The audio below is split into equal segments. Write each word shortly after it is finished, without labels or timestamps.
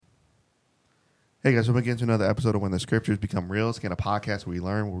Hey guys, welcome again to another episode of When the Scriptures Become Real. It's again a podcast where we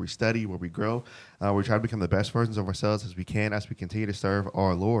learn, where we study, where we grow. We try to become the best versions of ourselves as we can as we continue to serve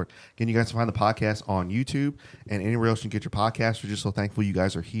our Lord. Again, you guys can find the podcast on YouTube and anywhere else you can get your podcast. We're just so thankful you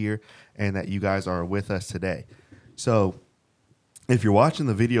guys are here and that you guys are with us today. So if you're watching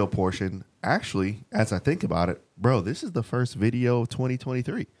the video portion, actually, as I think about it, bro, this is the first video of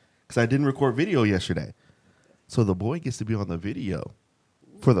 2023 because I didn't record video yesterday. So the boy gets to be on the video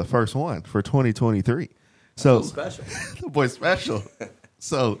for the first one for 2023. So special. The boy's special.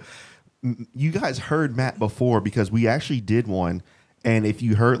 So you guys heard Matt before because we actually did one. And if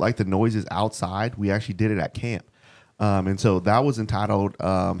you heard like the noises outside, we actually did it at camp. And so that was entitled,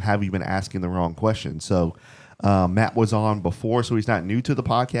 Have You Been Asking the Wrong Question? So Matt was on before, so he's not new to the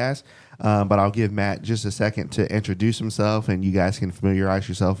podcast. But I'll give Matt just a second to introduce himself and you guys can familiarize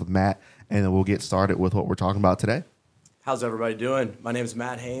yourself with Matt. And then we'll get started with what we're talking about today. How's everybody doing? My name is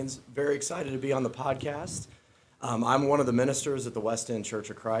Matt Haynes. Very excited to be on the podcast. I'm one of the ministers at the West End Church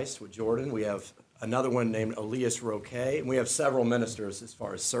of Christ with Jordan. We have another one named Elias Roque, and we have several ministers as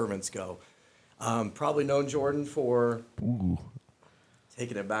far as servants go. Probably known Jordan for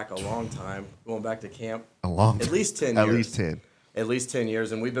taking it back a long time, going back to camp. At least 10 years. At least 10. At least 10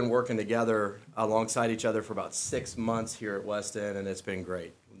 years, and we've been working together alongside each other for about 6 months here at West End, and it's been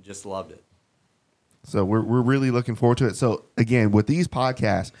great. Just loved it. So we're really looking forward to it. So again, with these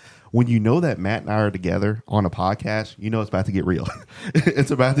podcasts, when you know that Matt and I are together on a podcast, you know it's about to get real. It's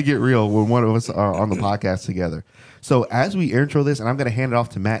about to get real when one of us are on the podcast together. So as we intro this, and I'm going to hand it off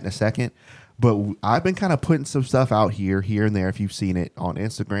to Matt in a second, but I've been kind of putting some stuff out here and there. If you've seen it on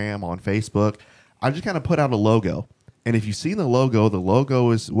Instagram, on Facebook, I just kind of put out a logo. And if you've seen the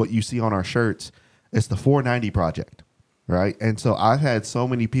logo is what you see on our shirts. It's the 490 Project, right? And so I've had so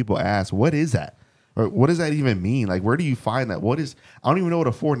many people ask, what is that? Or what does that even mean? Like, where do you find that? I don't even know what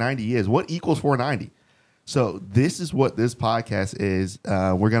a 490 is. What equals 490? So this is what this podcast is.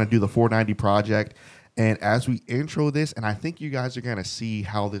 We're going to do the 490 Project. And as we intro this, and I think you guys are going to see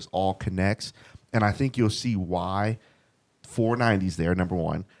how this all connects. And I think you'll see why 490 is there, number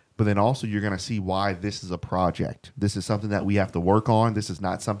one. But then also you're going to see why this is a project. This is something that we have to work on. This is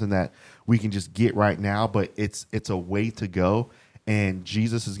not something that we can just get right now, but it's a way to go. And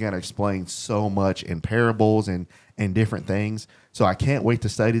Jesus is going to explain so much in parables and different things. So I can't wait to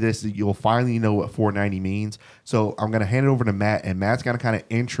study this. You'll finally know what 490 means. So I'm going to hand it over to Matt, and Matt's going to kind of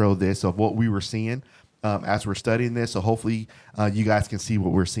intro this of what we were seeing as we're studying this. So hopefully you guys can see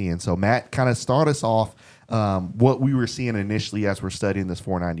what we're seeing. So Matt, kind of start us off what we were seeing initially as we're studying this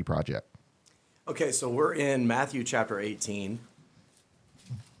 490 Project. Okay, so we're in Matthew chapter 18.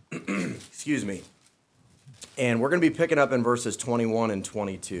 Excuse me. And we're going to be picking up in verses 21 and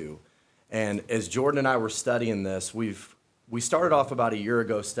 22. And as Jordan and I were studying this, we started off about a year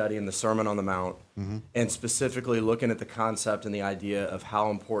ago studying the Sermon on the Mount, and specifically looking at the concept and the idea of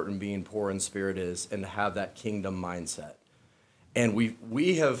how important being poor in spirit is and to have that kingdom mindset. And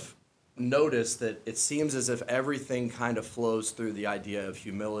we have noticed that it seems as if everything kind of flows through the idea of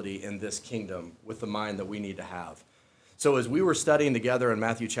humility in this kingdom with the mind that we need to have. So as we were studying together in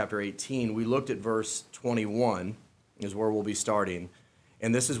Matthew chapter 18, we looked at verse 21 is where we'll be starting.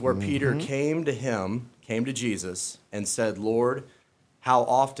 And this is where Peter came to Jesus and said, Lord, how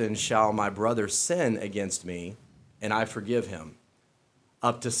often shall my brother sin against me and I forgive him?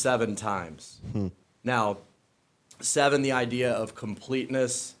 Up to 7 times. Now, 7, the idea of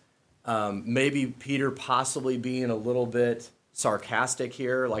completeness, maybe Peter possibly being a little bit sarcastic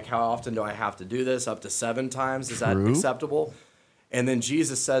here, like how often do I have to do this? Up to 7 times, is that acceptable? And then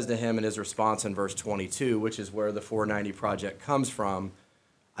Jesus says to him in his response in verse 22, which is where the 490 Project comes from,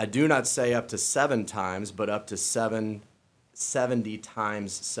 I do not say up to 7 times, but up to 70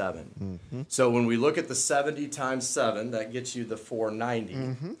 times 7. So when we look at the 70 times 7, that gets you the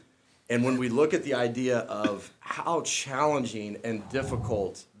 490. And when we look at the idea of how challenging and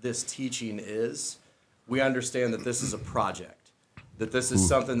difficult this teaching is, we understand that this is a project. That this is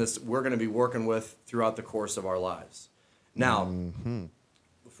something that we're going to be working with throughout the course of our lives. Now,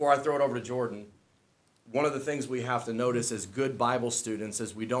 before I throw it over to Jordan, one of the things we have to notice as good Bible students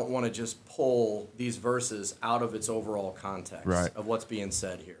is we don't want to just pull these verses out of its overall context of what's being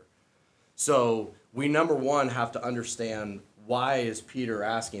said here. So we, number one, have to understand why is Peter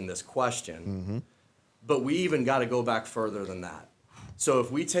asking this question, but we even got to go back further than that. So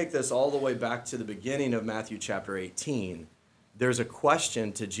if we take this all the way back to the beginning of Matthew chapter 18, there's a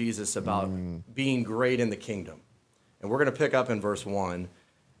question to Jesus about being great in the kingdom. And we're going to pick up in verse 1.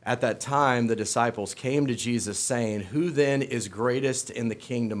 At that time, the disciples came to Jesus saying, who then is greatest in the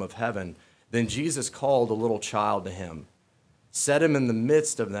kingdom of heaven? Then Jesus called a little child to him, set him in the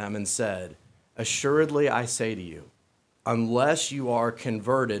midst of them, and said, Assuredly, I say to you, unless you are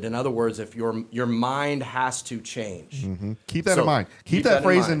converted, in other words, if your mind has to change. Keep that in mind. Keep that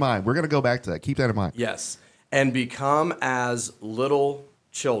phrase in mind. We're going to go back to that. Keep that in mind. Yes. And become as little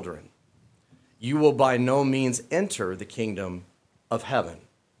children, you will by no means enter the kingdom of heaven.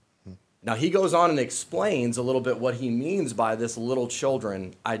 Now, he goes on and explains a little bit what he means by this little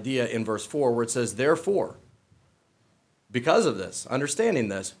children idea in verse 4, where it says, therefore, because of this, understanding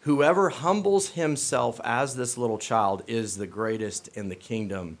this, whoever humbles himself as this little child is the greatest in the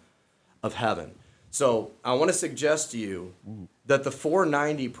kingdom of heaven. So I want to suggest to you that the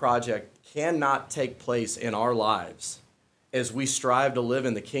 490 project cannot take place in our lives as we strive to live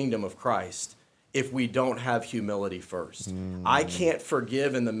in the kingdom of Christ if we don't have humility first. I can't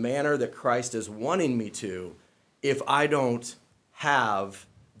forgive in the manner that Christ is wanting me to if I don't have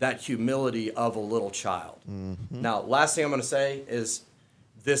that humility of a little child. Now, last thing I'm going to say is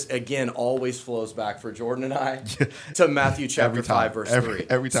this, again, always flows back for Jordan and I to Matthew chapter 5, verse 3.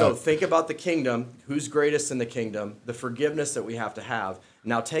 Every time. So think about the kingdom, who's greatest in the kingdom, the forgiveness that we have to have.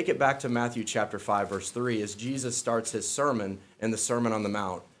 Now take it back to Matthew chapter 5, verse 3, as Jesus starts his sermon in the Sermon on the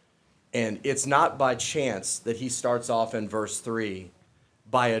Mount. And it's not by chance that he starts off in verse 3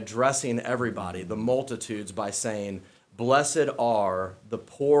 by addressing everybody, the multitudes, by saying, blessed are the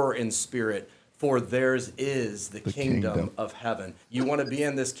poor in spirit, for theirs is the kingdom of heaven. You want to be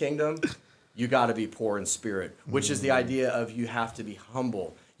in this kingdom? You got to be poor in spirit, which is the idea of you have to be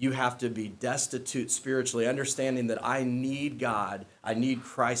humble. You have to be destitute spiritually, understanding that I need God, I need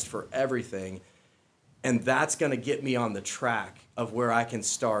Christ for everything. And that's going to get me on the track of where I can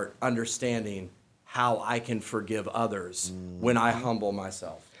start understanding how I can forgive others when I humble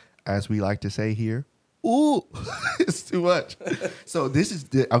myself. As we like to say here, ooh, it's too much. So this is,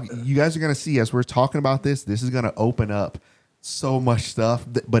 you guys are going to see as we're talking about this is going to open up so much stuff,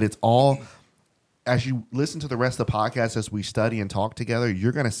 but it's all, as you listen to the rest of the podcast, as we study and talk together,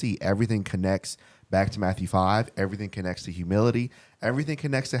 you're going to see everything connects back to Matthew 5. Everything connects to humility. Everything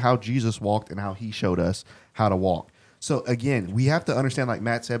connects to how Jesus walked and how he showed us how to walk. So again, we have to understand, like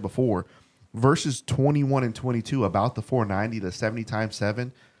Matt said before, verses 21 and 22 about the 490, the 70 times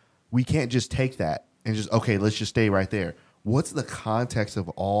 7, we can't just take that and just, okay, let's just stay right there. What's the context of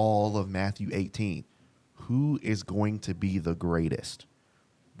all of Matthew 18? Who is going to be the greatest?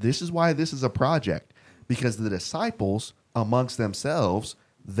 This is why this is a project, because the disciples amongst themselves,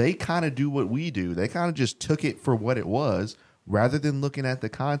 they kind of do what we do. They kind of just took it for what it was rather than looking at the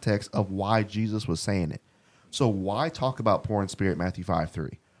context of why Jesus was saying it. So why talk about poor in spirit, Matthew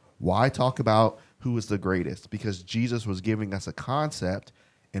 5:3? Why talk about who is the greatest? Because Jesus was giving us a concept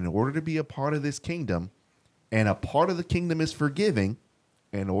in order to be a part of this kingdom, and a part of the kingdom is forgiving.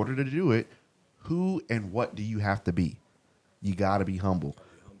 In order to do it, who and what do you have to be? You got to be humble.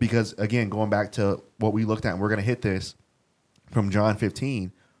 Because again, going back to what we looked at, and we're going to hit this from John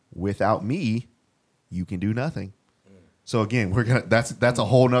 15, without me, you can do nothing. So again, that's a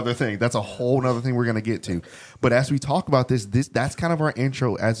whole nother thing. That's a whole nother thing we're gonna get to. But as we talk about this that's kind of our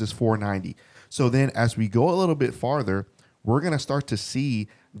intro as this 490. So then as we go a little bit farther, we're gonna start to see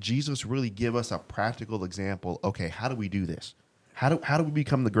Jesus really give us a practical example. Okay, how do we do this? How do we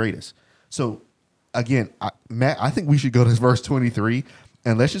become the greatest? So again, Matt, I think we should go to verse 23.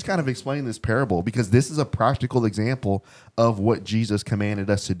 And let's just kind of explain this parable, because this is a practical example of what Jesus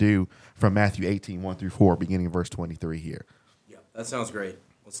commanded us to do from Matthew 18, 1 through 4, beginning of verse 23 here. Yeah, that sounds great.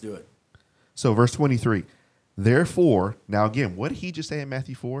 Let's do it. So verse 23, therefore, now again, what did he just say in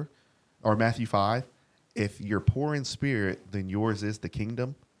Matthew 4 or Matthew 5? If you're poor in spirit, then yours is the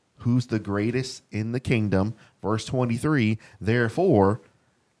kingdom. Who's the greatest in the kingdom? Verse 23, therefore,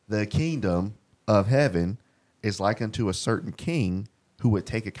 the kingdom of heaven is like unto a certain king who would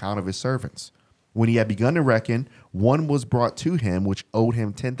take account of his servants. When he had begun to reckon, one was brought to him which owed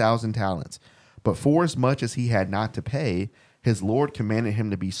him 10,000 talents. But forasmuch as he had not to pay, his Lord commanded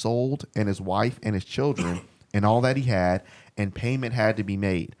him to be sold, and his wife and his children, and all that he had, and payment had to be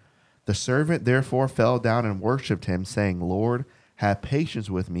made. The servant therefore fell down and worshipped him, saying, Lord, have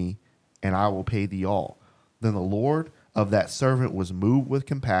patience with me, and I will pay thee all. Then the Lord of that servant was moved with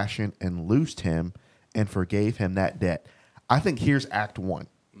compassion, and loosed him, and forgave him that debt. I think here's Act 1.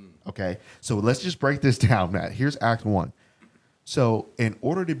 Okay, so let's just break this down, Matt. Here's Act 1. So in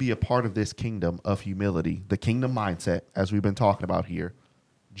order to be a part of this kingdom of humility, the kingdom mindset, as we've been talking about here,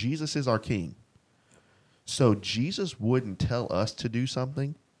 Jesus is our king. So Jesus wouldn't tell us to do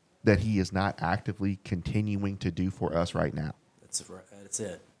something that he is not actively continuing to do for us right now. That's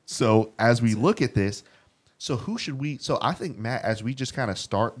it. So as we look at this, so who should we, so I think, Matt, as we just kind of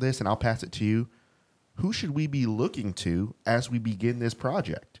start this, and I'll pass it to you, who should we be looking to as we begin this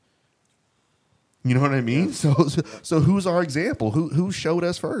project? You know what I mean? So who's our example? Who showed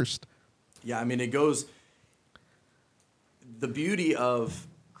us first? Yeah, I mean, it goes. The beauty of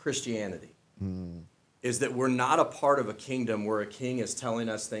Christianity is that we're not a part of a kingdom where a king is telling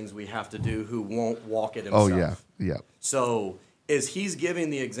us things we have to do who won't walk it himself. Oh, yeah. Yeah. So as he's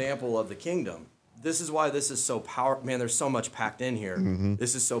giving the example of the kingdom, this is why this is so powerful. Man, there's so much packed in here.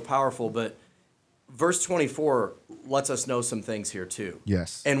 This is so powerful. But verse 24 lets us know some things here too.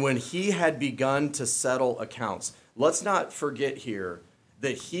 Yes. And when he had begun to settle accounts, let's not forget here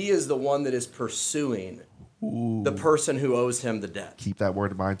that he is the one that is pursuing the person who owes him the debt. Keep that word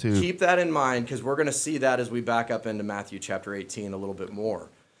in mind too. Keep that in mind, because we're going to see that as we back up into Matthew chapter 18 a little bit more.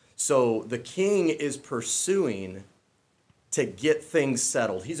 So the king is pursuing to get things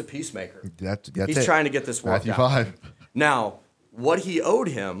settled. He's a peacemaker. He's trying to get this worked Matthew out. 5. Now, what he owed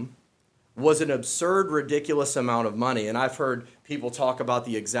him was an absurd, ridiculous amount of money. And I've heard people talk about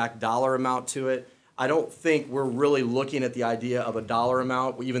the exact dollar amount to it. I don't think we're really looking at the idea of a dollar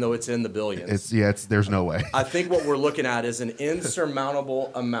amount, even though it's in the billions. There's no way. I think what we're looking at is an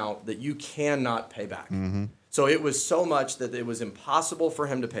insurmountable amount that you cannot pay back. So it was so much that it was impossible for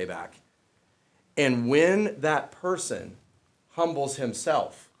him to pay back. And when that person humbles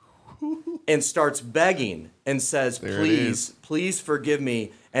himself and starts begging and says, please forgive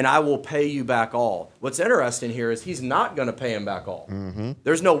me, and I will pay you back all. What's interesting here is he's not going to pay him back all.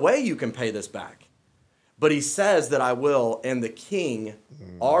 There's no way you can pay this back. But he says that I will, and the king,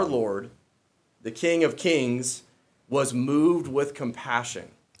 our Lord, the King of Kings, was moved with compassion.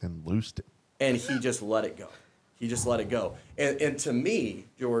 And loosed it. And he just let it go. He just let it go. And to me,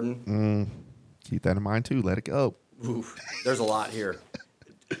 Jordan. Keep that in mind too. Let it go. Oof, there's a lot here.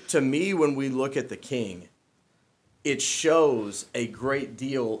 To me, when we look at the king, it shows a great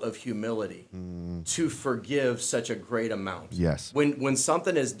deal of humility to forgive such a great amount. Yes. When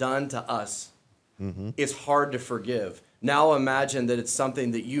something is done to us, it's hard to forgive. Now imagine that it's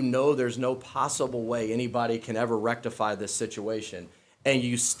something that you know there's no possible way anybody can ever rectify this situation, and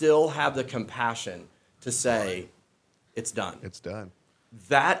you still have the compassion to say, it's done. It's done.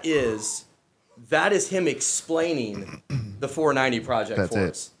 That is him explaining the 490 project That's for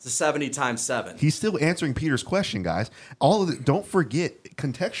it. us. It's a 70 times 7. He's still answering Peter's question, guys. All of it. Don't forget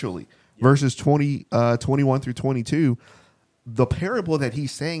contextually, verses 21 through 22. The parable that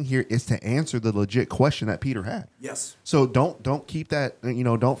he's saying here is to answer the legit question that Peter had. Yes. So don't keep that,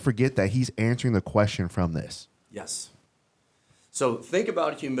 don't forget that he's answering the question from this. Yes. So think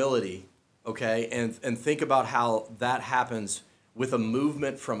about humility, okay, and think about how that happens with a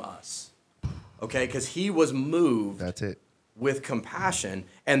movement from us, okay, because he was moved. That's it. With compassion,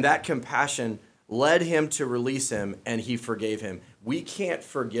 and that compassion led him to release him, and he forgave him. We can't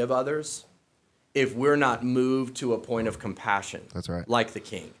forgive others if we're not moved to a point of compassion. That's right. Like the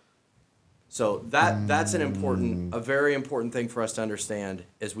king. So that's a very important thing for us to understand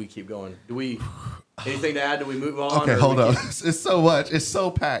as we keep going. Anything to add? Do we move on? Okay, hold on. It's so much. It's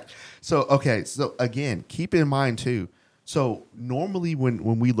so packed. So again, keep in mind too. So normally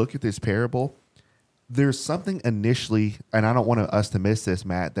when we look at this parable, there's something initially, and I don't want us to miss this,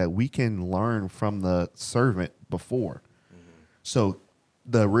 Matt, that we can learn from the servant before. So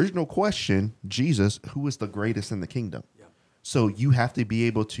the original question, Jesus, who is the greatest in the kingdom? Yep. So you have to be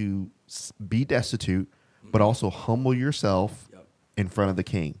able to be destitute, but also humble yourself in front of the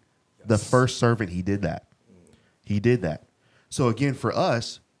king. Yes. The first servant, he did that. He did that. So again, for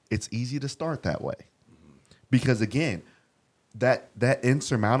us, it's easy to start that way. Because again, that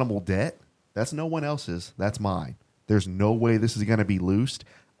insurmountable debt, that's no one else's. That's mine. There's no way this is going to be loosed.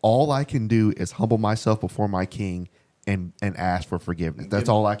 All I can do is humble myself before my king and ask for forgiveness. That's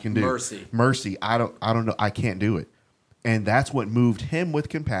all I can do. Mercy. I don't know. I can't do it. And that's what moved him with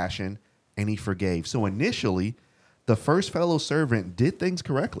compassion, and he forgave. So initially, the first fellow servant did things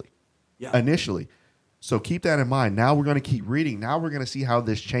correctly. Yeah. Initially. So keep that in mind. Now we're going to keep reading. Now we're going to see how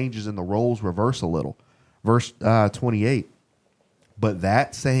this changes and the roles reverse a little. Verse 28. But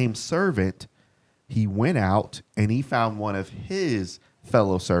that same servant, he went out and he found one of his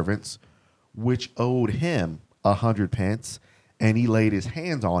fellow servants, which owed him 100 pence, and he laid his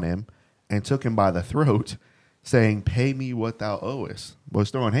hands on him and took him by the throat, saying, "Pay me what thou owest." Well,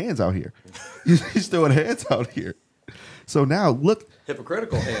 he's throwing hands out here. He's throwing hands out here. So now look.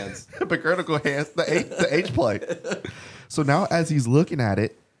 Hypocritical hands. Hypocritical hands, the H play. So now as he's looking at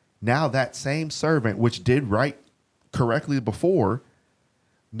it, now that same servant, which did right correctly before,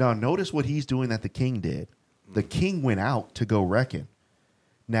 now notice what he's doing that the king did. The king went out to go reckon.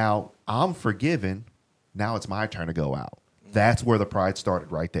 Now, I'm forgiven. Now it's my turn to go out. That's where the pride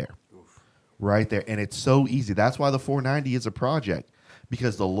started right there. Right there. And it's so easy. That's why the 490 is a project.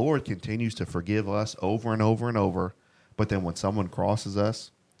 because the Lord continues to forgive us over and over and over. But then when someone crosses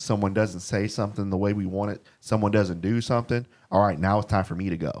us, someone doesn't say something the way we want it, someone doesn't do something, all right, now it's time for me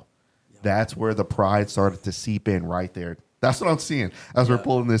to go. That's where the pride started to seep in right there. That's what I'm seeing as we're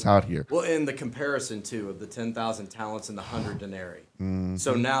pulling this out here. Well, in the comparison, too, of the 10,000 talents and the 100 denarii.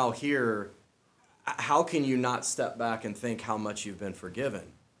 So now here, how can you not step back and think how much you've been forgiven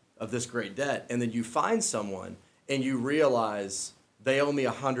of this great debt? And then you find someone and you realize they owe me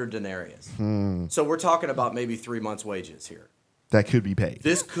 100 denarii. So we're talking about maybe 3 months' wages here. That could be paid.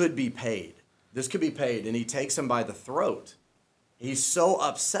 This could be paid. This could be paid. And he takes him by the throat. He's so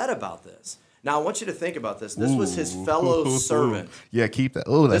upset about this. Now, I want you to think about this. This was his fellow servant. Yeah, keep that.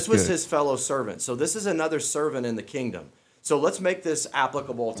 Oh, that's This was good. his fellow servant. So this is another servant in the kingdom. So let's make this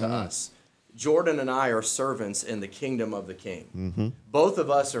applicable to us. Jordan and I are servants in the kingdom of the king. Both of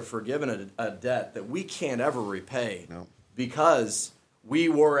us are forgiven a debt that we can't ever repay because we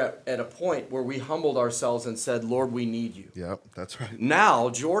were at a point where we humbled ourselves and said, Lord, we need you. Yep, that's right. Now,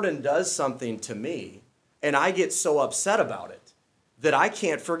 Jordan does something to me, and I get so upset about it that I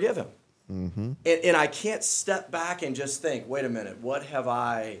can't forgive him. And I can't step back and just think, wait a minute, what have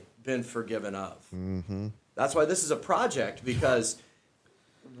I been forgiven of? That's why this is a project, because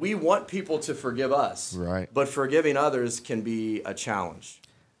we want people to forgive us. Right. But forgiving others can be a challenge.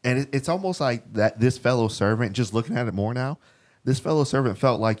 And it's almost like that this fellow servant, just looking at it more now, this fellow servant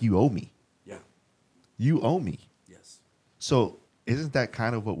felt like you owe me. Yeah. You owe me. Yes. So isn't that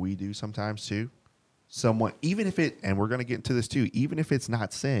kind of what we do sometimes too? Someone, even if it, and we're going to get into this too, even if it's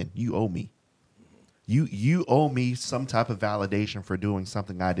not sin, you owe me. You owe me some type of validation for doing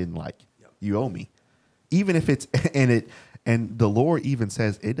something I didn't like. Yep. You owe me. Even if it's, and the Lord even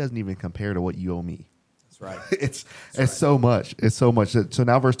says it doesn't even compare to what you owe me. That's right. It's so much. It's so much. So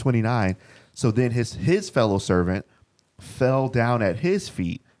now verse 29. So then his fellow servant fell down at his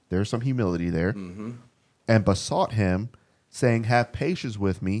feet. There's some humility there. And besought him, saying, have patience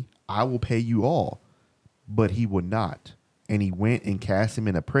with me. I will pay you all. But he would not. And he went and cast him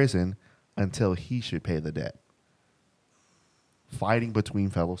in a prison until he should pay the debt. Fighting between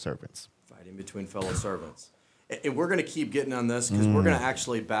fellow servants. Fighting between fellow servants. And we're going to keep getting on this because we're going to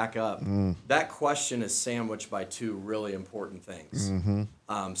actually back up. That question is sandwiched by two really important things.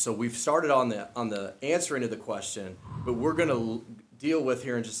 So we've started on the answering of the question, but we're going to deal with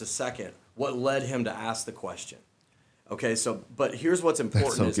here in just a second what led him to ask the question. Okay, so but here's what's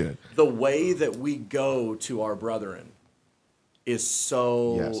important so is the way that we go to our brethren is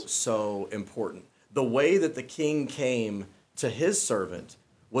so important. The way that the king came to his servant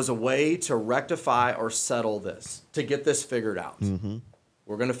was a way to rectify or settle this, to get this figured out.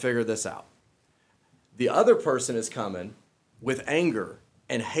 We're going to figure this out. The other person is coming with anger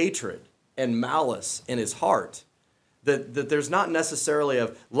and hatred and malice in his heart. That there's not necessarily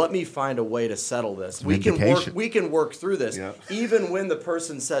of, let me find a way to settle this. We can work through this. Yep. Even when the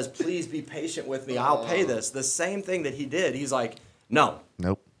person says, please be patient with me, I'll pay this. The same thing that he did. He's like, no.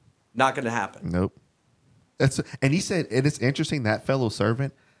 Nope. Not going to happen. Nope. And he said, and it's interesting, that fellow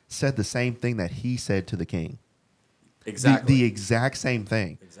servant said the same thing that he said to the king. Exactly. The exact same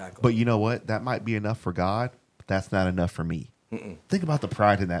thing. Exactly. But you know what? That might be enough for God, but that's not enough for me. Think about the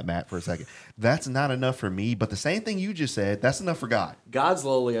pride in that, Matt, for a second. That's not enough for me, but the same thing you just said, that's enough for God. God's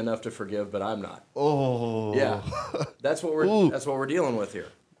lowly enough to forgive, but I'm not. Oh. Yeah. That's what we're dealing with here.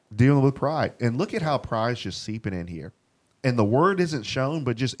 Dealing with pride. And look at how pride's just seeping in here. And the word isn't shown,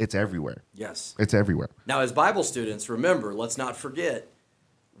 but just it's everywhere. Yes. It's everywhere. Now, as Bible students, remember, let's not forget,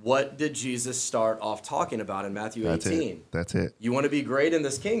 what did Jesus start off talking about in Matthew 18? That's it. You want to be great in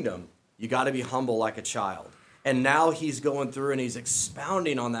this kingdom, you got to be humble like a child. And now he's going through and he's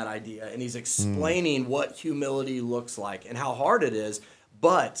expounding on that idea and he's explaining what humility looks like and how hard it is,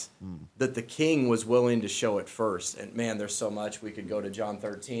 but that the king was willing to show it first. And man, there's so much. We could go to John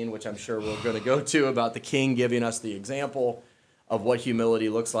 13, which I'm sure we're going to go to, about the king giving us the example of what humility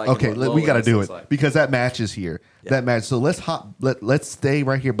looks like. Okay, we got to do it because that matches here. Yeah. That match. So let's stay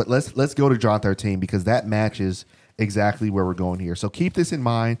right here, but let's go to John 13 because that matches exactly where we're going here. So keep this in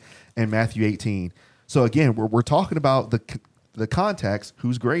mind in Matthew 18. So again, we're talking about the context,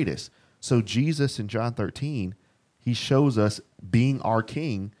 who's greatest. So Jesus in John 13, he shows us being our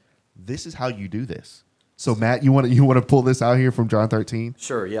king. This is how you do this. So Matt, you want to pull this out here from John 13?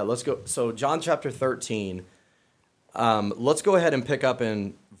 Sure. Yeah. Let's go. So John chapter 13. Let's go ahead and pick up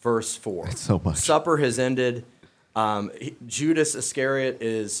in verse 4. It's so much. Supper has ended. Judas Iscariot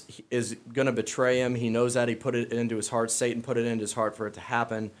is going to betray him. He knows that. He put it into his heart. Satan put it into his heart for it to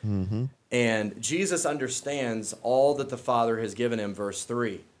happen. And Jesus understands all that the Father has given him, verse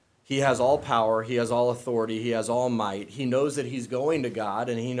 3. He has all power. He has all authority. He has all might. He knows that he's going to God,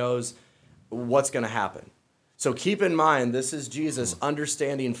 and he knows what's going to happen. So keep in mind, this is Jesus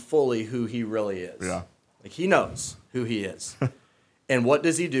understanding fully who he really is. Yeah. Like he knows who he is. And what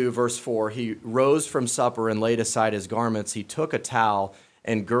does he do? Verse 4, he rose from supper and laid aside his garments. He took a towel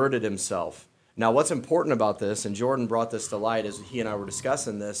and girded himself. Now, what's important about this, and Jordan brought this to light as he and I were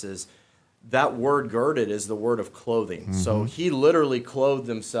discussing this, is that word girded is the word of clothing. Mm-hmm. So he literally clothed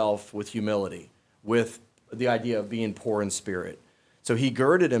himself with humility, with the idea of being poor in spirit. So he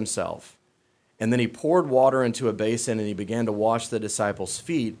girded himself, and then he poured water into a basin, and he began to wash the disciples'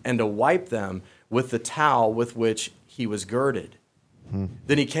 feet and to wipe them with the towel with which he was girded. Mm-hmm.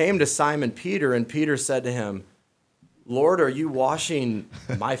 Then he came to Simon Peter, and Peter said to him, Lord, are you washing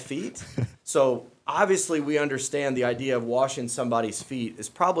my feet? So obviously we understand the idea of washing somebody's feet is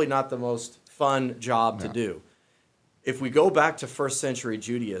probably not the most fun job to do. If we go back to first century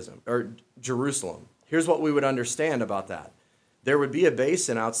Judaism or Jerusalem, here's what we would understand about that. There would be a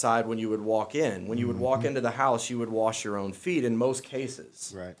basin outside when you would walk in. When you would walk into the house, you would wash your own feet in most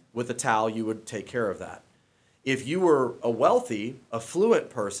cases. Right. With a towel, you would take care of that. If you were a wealthy, affluent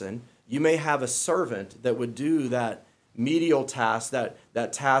person, you may have a servant that would do that medial task,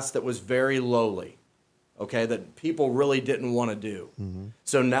 that task that was very lowly, okay, that people really didn't want to do. Mm-hmm.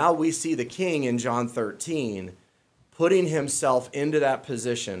 So now we see the king in John 13 putting himself into that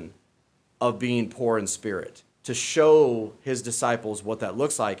position of being poor in spirit to show his disciples what that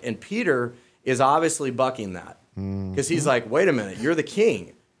looks like. And Peter is obviously bucking that because he's like, wait a minute, you're the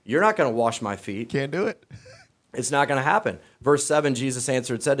king. You're not going to wash my feet. Can't do it. It's not going to happen. Verse 7, Jesus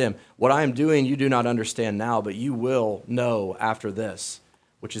answered, said to him, what I am doing you do not understand now, but you will know after this,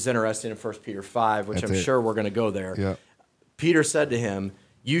 which is interesting in 1 Peter 5, which I'm sure we're going to go there. Yeah. Peter said to him,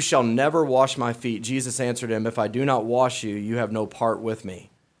 you shall never wash my feet. Jesus answered him, if I do not wash you, you have no part with me.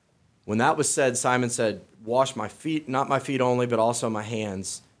 When that was said, Simon said, wash my feet, not my feet only, but also my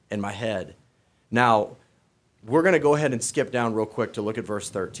hands and my head. Now, we're going to go ahead and skip down real quick to look at verse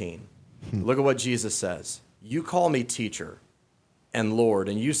 13. Look at what Jesus says. You call me teacher and Lord,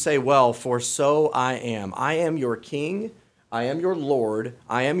 and you say, well, for so I am. I am your king, I am your Lord,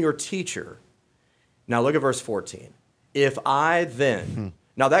 I am your teacher. Now look at verse 14. If I then,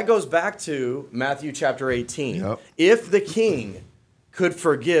 now that goes back to Matthew chapter 18. Yep. If the king could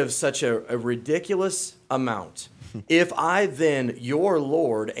forgive such a ridiculous amount, if I then, your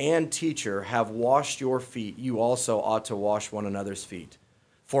Lord and teacher, have washed your feet, you also ought to wash one another's feet.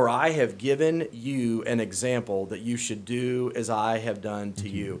 For I have given you an example that you should do as I have done to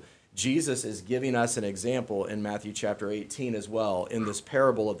you. Jesus is giving us an example in Matthew chapter 18 as well, in this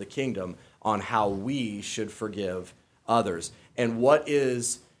parable of the kingdom, on how we should forgive others. And what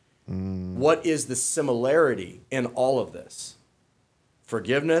is the similarity in all of this?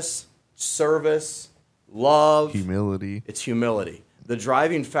 Forgiveness, service, love. Humility. It's humility. The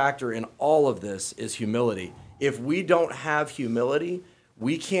driving factor in all of this is humility. If we don't have humility,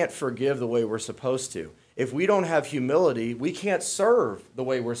 we can't forgive the way we're supposed to. If we don't have humility, we can't serve the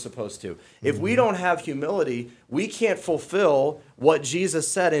way we're supposed to. If we don't have humility, we can't fulfill what Jesus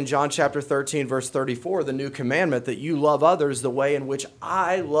said in John chapter 13, verse 34, the new commandment, that you love others the way in which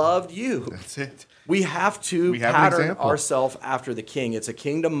I loved you. That's it. We have to pattern ourselves after the king. It's a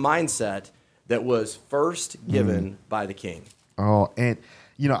kingdom mindset that was first given by the king. Oh, and,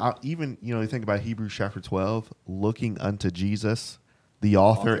 you think about Hebrews chapter 12, looking unto Jesus, the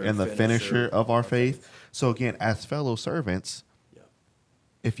author and the finisher of our faith. So again, as fellow servants,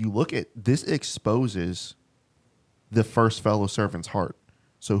 if you look at this, exposes the first fellow servant's heart.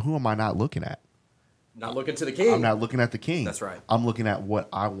 So who am I not looking at? Not looking to the king. I'm not looking at the king. That's right. I'm looking at what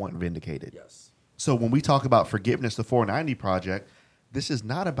I want vindicated. Yes. So when we talk about forgiveness, the 490 Project, this is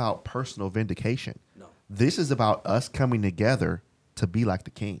not about personal vindication. No. This is about us coming together to be like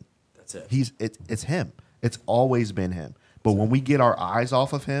the king. That's it. It's him. It's always been him. But when we get our eyes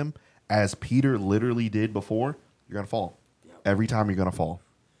off of him, as Peter literally did before, you're going to fall. Yep. Every time you're going to fall.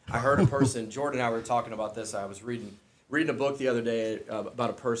 I heard a person, Jordan and I were talking about this. I was reading a book the other day about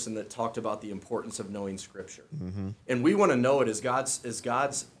a person that talked about the importance of knowing Scripture. Mm-hmm. And we want to know it as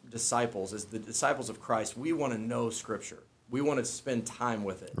God's disciples, as the disciples of Christ. We want to know Scripture. We want to spend time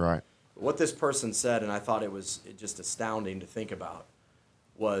with it. Right. What this person said, and I thought it was just astounding to think about,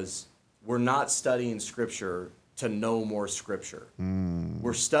 was we're not studying Scripture to know more Scripture.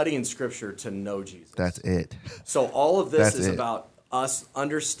 We're studying Scripture to know Jesus. That's it. So all of this is about us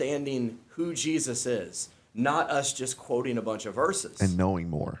understanding who Jesus is, not us just quoting a bunch of verses. And knowing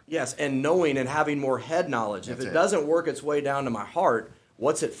more. Yes, and knowing and having more head knowledge. If it doesn't work its way down to my heart,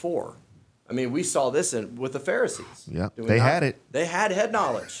 what's it for? I mean, we saw this with the Pharisees. Yeah, they had it. They had head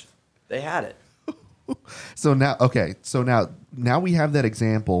knowledge. They had it. So now we have that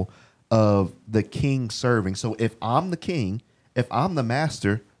example of the king serving. So if I'm the king, if I'm the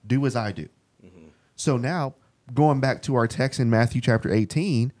master, do as I do. Mm-hmm. So now going back to our text in Matthew chapter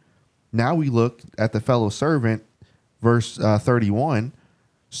 18, now we look at the fellow servant, verse 31.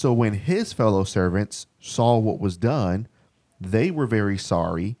 So when his fellow servants saw what was done, they were very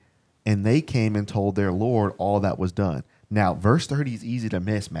sorry, and they came and told their Lord all that was done. Now, verse 30 is easy to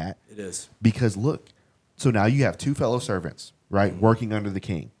miss, Matt. It is. Because look, so now you have two fellow servants, right, working under the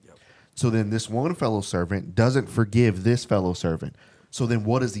king. Yep. So then this one fellow servant doesn't forgive this fellow servant. So then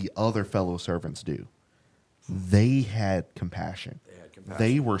what does the other fellow servants do? They had compassion.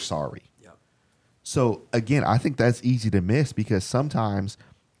 They were sorry. Yep. So again, I think that's easy to miss because sometimes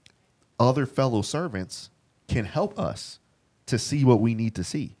other fellow servants can help us to see what we need to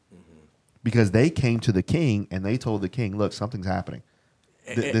see. Mm-hmm. Because they came to the king and they told the king, look, something's happening.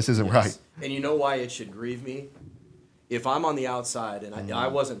 This isn't right. And you know why it should grieve me? If I'm on the outside and I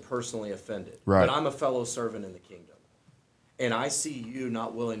wasn't personally offended, right, but I'm a fellow servant in the kingdom, and I see you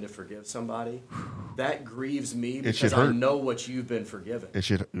not willing to forgive somebody, that grieves me because I know what you've been forgiven. It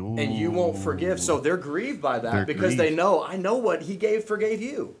should, and you won't forgive. So they're grieved by that because they know, I know what he forgave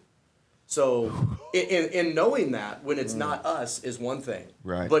you. So in knowing that, when it's not us is one thing,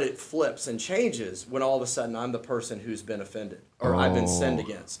 right, but it flips and changes when all of a sudden I'm the person who's been offended or I've been sinned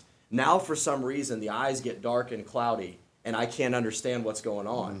against. Now, for some reason, the eyes get dark and cloudy, and I can't understand what's going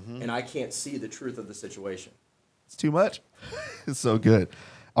on, and I can't see the truth of the situation. It's too much. It's so good.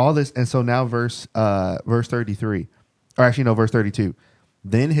 All this, and so now verse 33, or actually no, verse 32.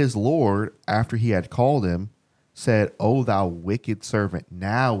 Then his Lord, after he had called him, said, "O thou wicked servant."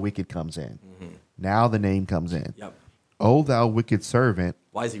 Now wicked comes in. Mm-hmm. Now the name comes in. Yep. "O thou wicked servant."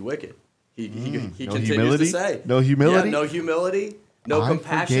 Why is he wicked? He no continues humility? to say, no humility. Yeah, no humility. No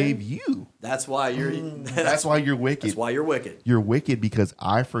compassion. I forgave you. That's why you're. That's why you're wicked. That's why you're wicked. You're wicked because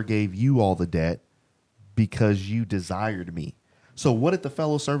I forgave you all the debt because you desired me. So what did the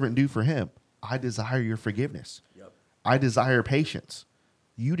fellow servant do for him? I desire your forgiveness. Yep. I desire patience.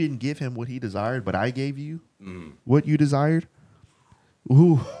 You didn't give him what he desired, but I gave you what you desired.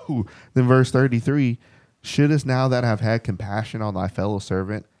 Ooh. Then verse 33, shouldest now that have had compassion on thy fellow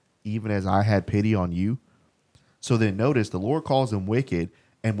servant, even as I had pity on you? So then notice the Lord calls him wicked,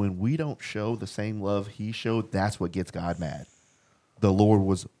 and when we don't show the same love he showed, that's what gets God mad. The Lord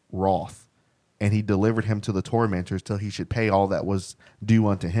was wroth, and he delivered him to the tormentors till he should pay all that was due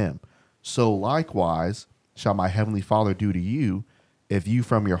unto him. So likewise shall my heavenly Father do to you, if you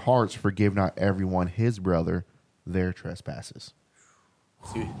from your hearts forgive not everyone his brother their trespasses.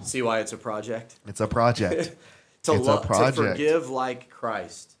 See why it's a project? It's a project. To forgive like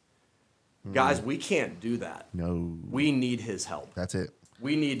Christ. Guys, we can't do that. No. We need his help. That's it.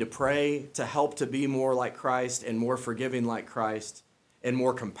 We need to pray to help to be more like Christ and more forgiving like Christ and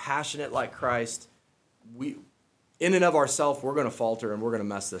more compassionate like Christ. We, in and of ourselves, we're going to falter and we're going to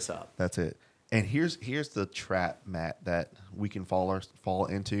mess this up. That's it. And here's the trap, Matt, that we can fall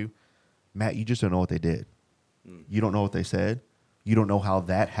into. Matt, you just don't know what they did. You don't know what they said. You don't know how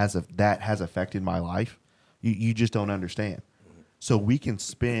that has affected my life. You just don't understand. So we can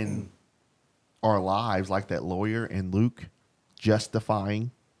spend our lives like that lawyer in Luke,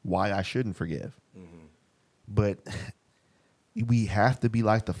 justifying why I shouldn't forgive. But we have to be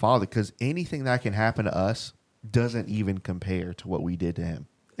like the Father, because anything that can happen to us doesn't even compare to what we did to him.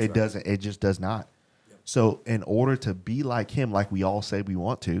 It doesn't. It just does not. Yep. So in order to be like him, like we all say we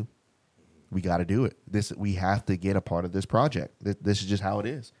want to, we got to do it. We have to get a part of this project. This is just how it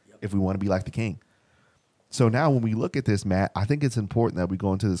is. Yep. If we want to be like the King. So now when we look at this, Matt, I think it's important that we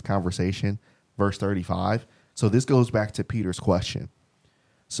go into this conversation, verse 35. So this goes back to Peter's question.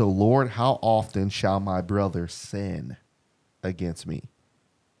 So, Lord, how often shall my brother sin against me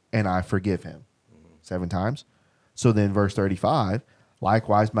and I forgive him? 7 times. So then verse 35,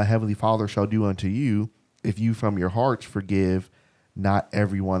 likewise, my heavenly Father shall do unto you if you from your hearts forgive not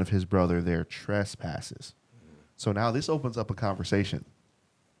every one of his brother their trespasses. So now this opens up a conversation.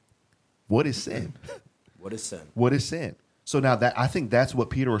 What is sin? What is sin? What is sin? So now that I think that's what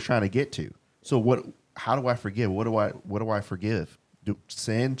Peter was trying to get to. So how do I forgive? What do I forgive?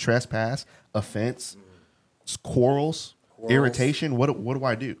 Sin, trespass, offense, quarrels, irritation. What do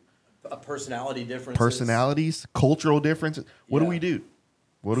I do? Personality differences. Personalities, cultural differences. What do we do?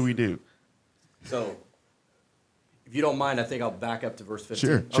 What do we do? So, if you don't mind, I think I'll back up to verse 15.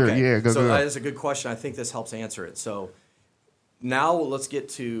 Sure. Okay. Yeah, go. That's a good question. I think this helps answer it. So, now let's get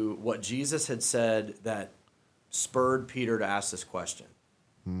to what Jesus had said that spurred Peter to ask this question.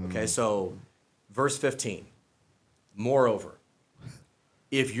 Okay, so verse 15. Moreover,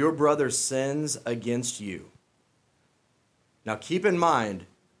 if your brother sins against you. Now keep in mind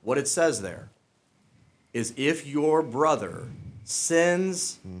what it says there is if your brother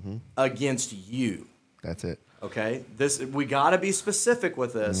sins against you. That's it. Okay? We got to be specific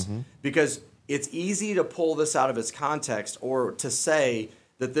with this because it's easy to pull this out of its context or to say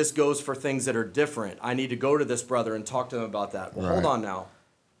that this goes for things that are different. I need to go to this brother and talk to them about that. Well, hold on now.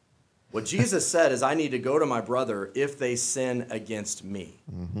 What Jesus said is I need to go to my brother if they sin against me.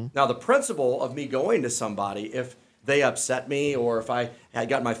 Now, the principle of me going to somebody, if they upset me or if I had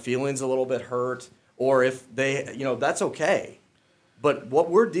got my feelings a little bit hurt or if they, that's okay. But what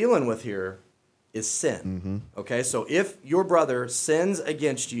we're dealing with here is sin. Okay, so if your brother sins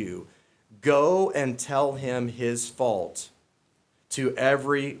against you, go and tell him his fault to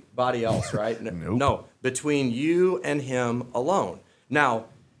everybody else, right? Nope. No, between you and him alone. Now,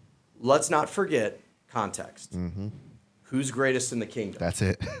 let's not forget context. Who's greatest in the kingdom? That's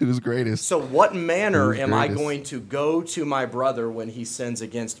it. Who's greatest? So what manner am I greatest? going to go to my brother when he sins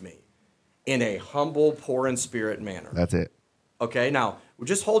against me? In a humble, poor in spirit manner. That's it. Okay, now,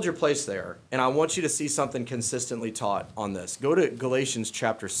 just hold your place there, and I want you to see something consistently taught on this. Go to Galatians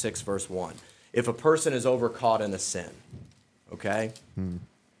chapter 6, verse 1. If a person is overcaught in a sin, okay?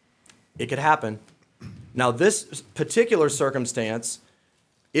 It could happen. Now, this particular circumstance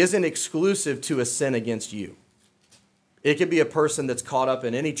isn't exclusive to a sin against you. It could be a person that's caught up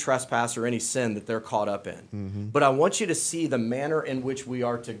in any trespass or any sin that they're caught up in. But I want you to see the manner in which we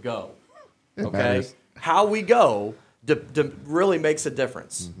are to go. It Okay? matters. How we go really makes a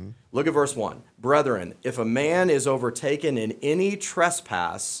difference. Look at verse 1. Brethren, if a man is overtaken in any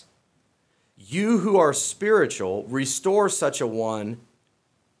trespass, you who are spiritual, restore such a one.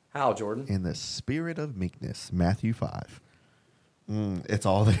 How, Jordan? In the spirit of meekness, Matthew 5. It's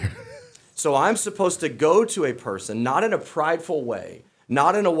all there. So I'm supposed to go to a person, not in a prideful way,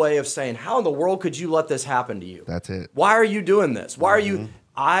 not in a way of saying, how in the world could you let this happen to you? That's it. Why are you doing this? Why are you?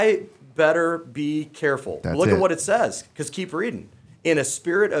 I better be careful. That's Look it. at what it says, because keep reading. In a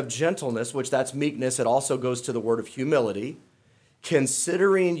spirit of gentleness, which that's meekness, it also goes to the word of humility,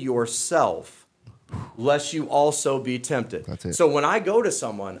 considering yourself, lest you also be tempted. That's it. So when I go to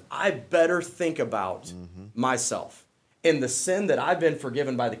someone, I better think about myself. And the sin that I've been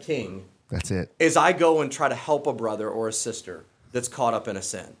forgiven by the King That's it. is I go and try to help a brother or a sister that's caught up in a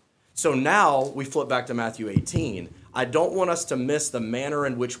sin. So now we flip back to Matthew 18. I don't want us to miss the manner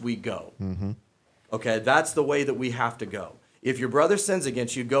in which we go. Okay, that's the way that we have to go. If your brother sins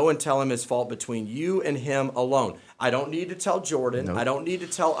against you, go and tell him his fault between you and him alone. I don't need to tell Jordan. Nope. I don't need to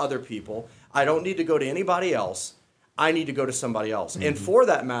tell other people. I don't need to go to anybody else. I need to go to somebody else. And for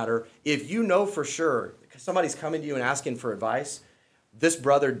that matter, if you know for sure somebody's coming to you and asking for advice, this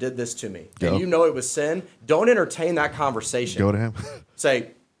brother did this to me, and Yep. you know it was sin, don't entertain that conversation. Go to him.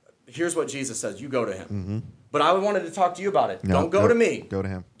 Say, here's what Jesus says. You go to him. But I wanted to talk to you about it. No, Don't go to me. Go to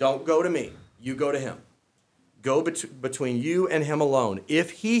him. Don't go to me. You go to him. Go between you and him alone.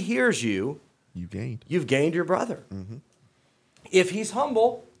 If he hears you, You gained. you've gained your brother. If he's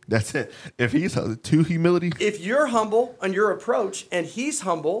humble, That's it. If he's to humility, if you're humble on your approach and he's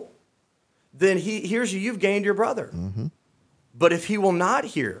humble, then he hears you, you've gained your brother. But if he will not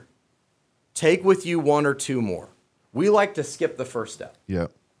hear, take with you one or two more. We like to skip the first step.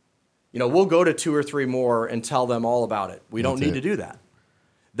 yep. We'll go to two or three more and tell them all about it. We don't That's need it. to do that.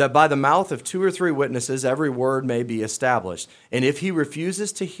 That by the mouth of two or three witnesses, every word may be established. And if he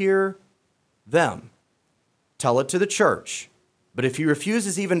refuses to hear them, tell it to the church. But if he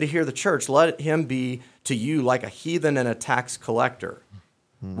refuses even to hear the church, let him be to you like a heathen and a tax collector.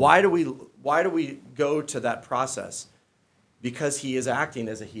 Why do we go to that process? Because he is acting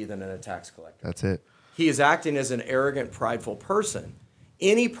as a heathen and a tax collector. That's it. He is acting as an arrogant, prideful person.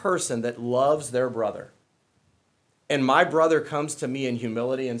 Any person that loves their brother, and my brother comes to me in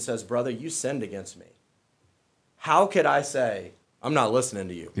humility and says, brother, you sinned against me. How could I say, I'm not listening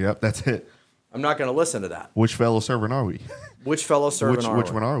to you? Yep. That's it. I'm not going to listen to that. Which fellow servant are we? Which fellow servant are Which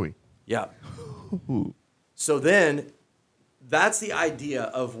we? one are we? Yeah. Ooh. So then, that's the idea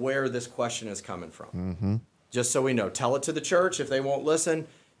of where this question is coming from. Just so we know, tell it to the church if they won't listen.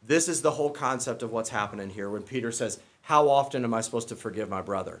 This is the whole concept of what's happening here when Peter says, how often am I supposed to forgive my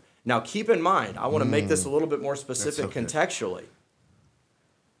brother? Now, keep in mind, I want to make this a little bit more specific okay. contextually.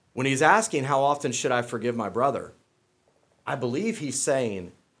 When he's asking, how often should I forgive my brother? I believe he's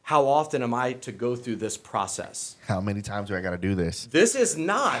saying, how often am I to go through this process? How many times do I got to do this? This is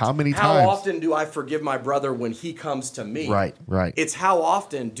not How many times? often do I forgive my brother when he comes to me. Right. It's how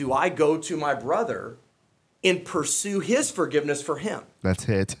often do I go to my brother and pursue his forgiveness for him. That's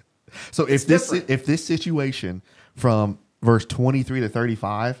it. So It's if this different. if this situation from verse 23 to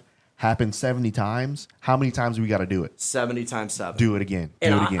 35 happened 70 times. How many times do we got to do it? 70 times 7. Do it again. Do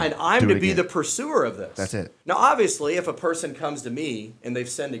And, it again. and I'm do to it be again. the pursuer of this. That's it. Now, obviously, if a person comes to me and they've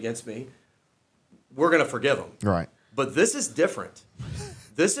sinned against me, we're going to forgive them. Right. But this is different.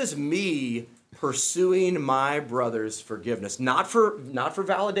 This is me pursuing my brother's forgiveness, not for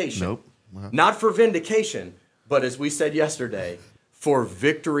validation, Nope. Uh-huh. not for vindication, but as we said yesterday, for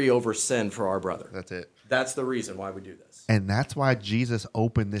victory over sin for our brother. That's it. That's the reason why we do this. And that's why Jesus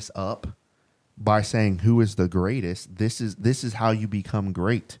opened this up by saying, who is the greatest? This is how you become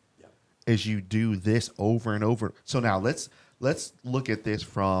great. Yep. Is you do this over and over. So now let's look at this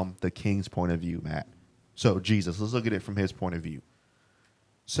from the king's point of view, Matt. So Jesus, let's look at it from his point of view.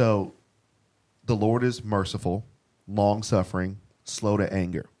 So the Lord is merciful, long-suffering, slow to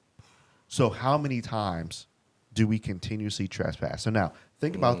anger. So how many times do we continuously trespass? So now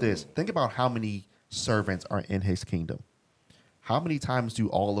think about this. Think about how many servants are in his kingdom. How many times do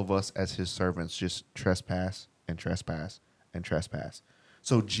all of us as his servants just trespass and trespass and trespass?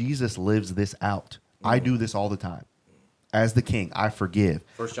 So Jesus lives this out. I do this all the time. As the king, I forgive.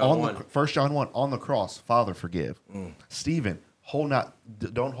 1 John 1. 1 John 1, on the cross, Father, forgive. Stephen,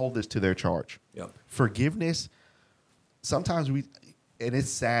 don't hold this to their charge. Yep. Forgiveness, sometimes and it's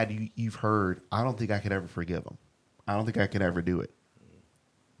sad, you've heard, I don't think I could ever forgive them. I don't think I could ever do it.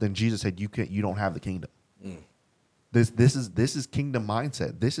 Then Jesus said, you don't have the kingdom. This is kingdom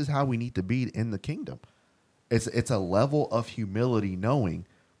mindset. This is how we need to be in the kingdom. It's a level of humility, knowing,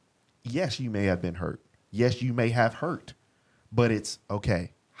 yes, you may have been hurt. Yes, you may have hurt. But it's,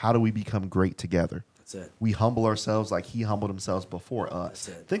 okay, how do we become great together? That's it. We humble ourselves like he humbled himself before us.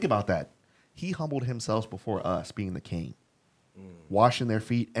 That's it. Think about that. He humbled himself before us, being the king, washing their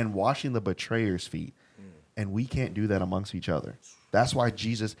feet and washing the betrayer's feet. And we can't do that amongst each other. That's why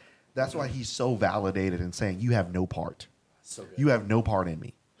he's so validated in saying, you have no part. So good. You have no part in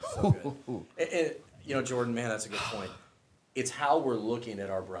me. So good. And, Jordan, man, that's a good point. It's how we're looking at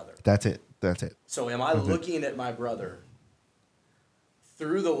our brother. That's it. So am I looking at my brother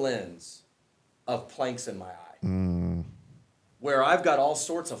through the lens of planks in my eye, where I've got all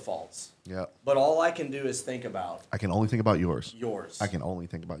sorts of faults, Yep. but all I can do is think about I can only think about yours. yours? I can only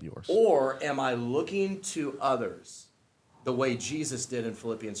think about yours. Or am I looking to others the way Jesus did in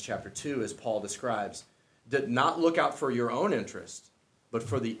Philippians chapter 2, as Paul describes? Did not look out for your own interest, but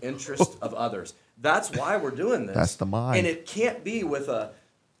for the interest of others. That's why we're doing this. That's the mind. And it can't be with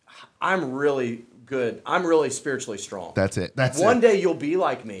I'm really good. I'm really spiritually strong. That's it. One day you'll be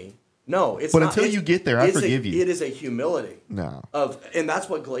like me. No, it's But not. until you get there, I forgive you. It is a humility. No. And that's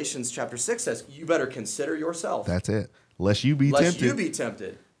what Galatians chapter 6 says. You better consider yourself. That's it. Lest you be lest tempted. you be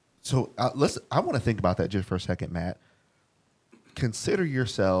tempted. So I want to think about that just for a second, Matt. Consider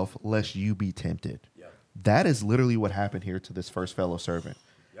yourself lest you be tempted. Yep. That is literally what happened here to this first fellow servant.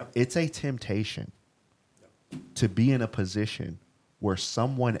 Yep. It's a temptation to be in a position where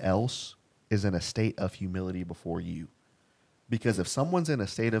someone else is in a state of humility before you. Because if someone's in a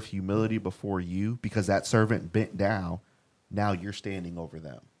state of humility before you, because that servant bent down, now you're standing over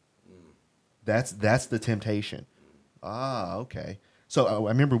them. That's the temptation. Okay. So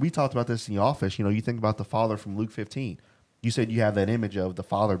I remember we talked about this in the office. You think about the father from Luke 15. You said you have that image of the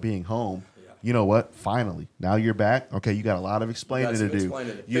father being home. Yeah. You know what? Finally, now you're back. Okay, you got a lot of explaining to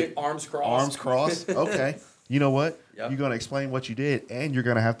do. Arms crossed. Arms crossed. Okay. You know what? Yep. You're going to explain what you did, and you're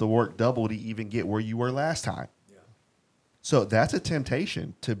going to have to work double to even get where you were last time. Yeah. So that's a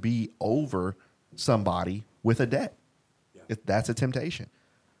temptation, to be over somebody with a debt. Yeah. That's a temptation.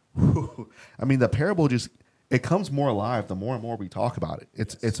 I mean, the parable it comes more alive the more and more we talk about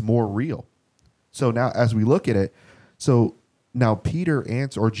it. It's more real. So now as we look at it, so now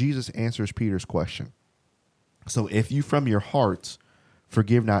Jesus answers Peter's question. So if you from your hearts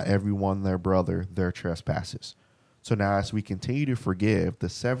forgive not everyone their brother their trespasses. So now as we continue to forgive, the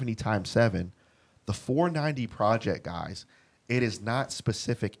 70 times 7, the 490 project, guys, it is not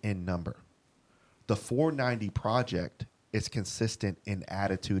specific in number. The 490 project is consistent in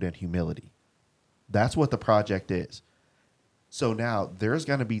attitude and humility. That's what the project is. So now there's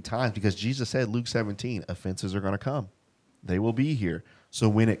going to be times, because Jesus said, Luke 17, offenses are going to come. They will be here. So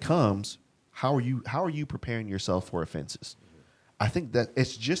when it comes, how are you preparing yourself for offenses? I think that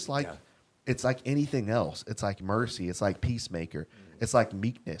it's just like, it's like anything else. It's like mercy. It's like peacemaker. It's like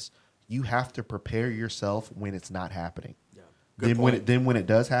meekness. You have to prepare yourself when it's not happening. Yeah. Good point. When it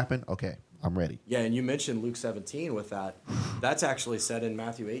does happen, okay, I'm ready. Yeah, and you mentioned Luke 17 with that. That's actually said in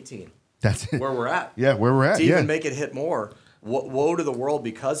Matthew 18. That's it. Where we're at. Yeah, where we're at. To even make it hit more, woe to the world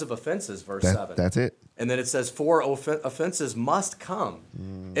because of offenses, verse 7. That's it. And then it says, for offenses must come.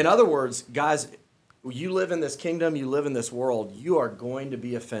 In other words, guys, you live in this kingdom, you live in this world, you are going to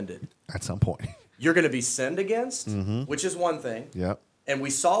be offended. At some point. You're going to be sinned against, which is one thing. Yep. And we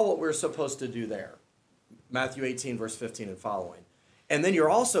saw what we're supposed to do there. Matthew 18, verse 15 and following. And then you're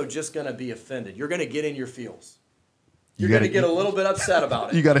also just going to be offended. You're going to get in your feels. You're going to get a little bit upset about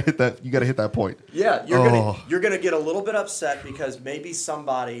it. You got to hit that. You got to hit that point. Yeah, you're going to get a little bit upset because maybe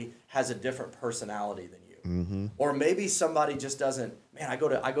somebody has a different personality than you. Or maybe somebody just doesn't. Man, I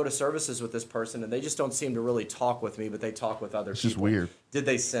go to services with this person and they just don't seem to really talk with me, but they talk with other people. It's just weird. Did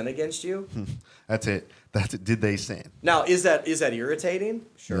they sin against you? That's it. That's it. Did they sin? Now, is that irritating?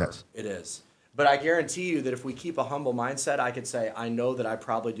 Sure, Yes. it is. But I guarantee you that if we keep a humble mindset, I could say, I know that I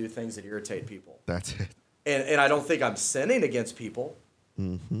probably do things that irritate people. That's it. And I don't think I'm sinning against people,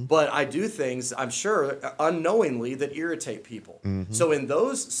 but I do things, I'm sure, unknowingly that irritate people. So in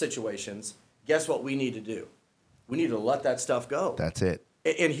those situations, guess what we need to do? We need to let that stuff go. That's it.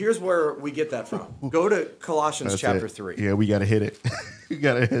 And here's where we get that from. Go to Colossians That's chapter it. 3. Yeah, we got to hit it. You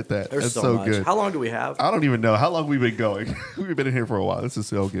got to hit that. There's That's so so much. good. How long do we have? I don't even know. How long we've been going? We've been in here for a while. This is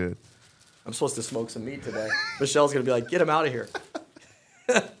so good. I'm supposed to smoke some meat today. Michelle's going to be like, get him out of here.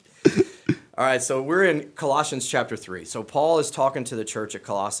 All right, so we're in Colossians chapter 3. So Paul is talking to the church at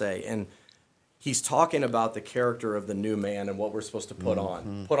Colossae, and he's talking about the character of the new man and what we're supposed to put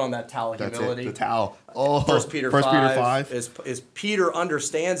on. Put on that towel of That's humility. it. The towel. Oh, 1 Peter 5. 5 is Peter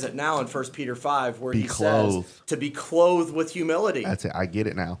understands it now in 1 Peter 5 where Be he clothed. says to be clothed with humility. That's it. I get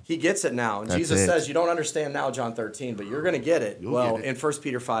it now. He gets it now. And That's Jesus it. says, you don't understand now, John 13, but you're going to get it. You'll Well, get it. in 1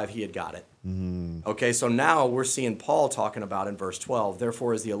 Peter 5, he had got it. Okay, so now we're seeing Paul talking about in verse 12,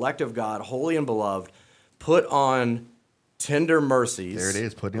 therefore, as the elect of God, holy and beloved, put on tender mercies. There it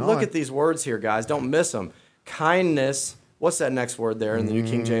is, putting Look on. at these words here, guys. Don't miss them. Kindness. What's that next word there in the New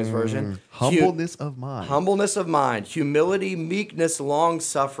King James Version? Humbleness of mind. Humbleness of mind, humility, meekness,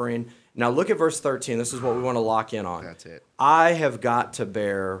 long-suffering. Now look at verse 13. This is what we want to lock in on. That's it. I have got to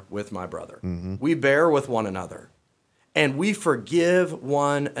bear with my brother. We bear with one another. And we forgive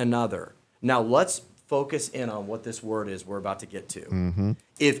one another. Now let's focus in on what this word is we're about to get to.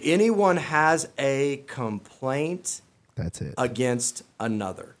 If anyone has a complaint That's it. against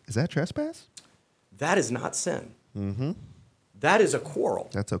another, Is that trespass? that is not sin. That is a quarrel.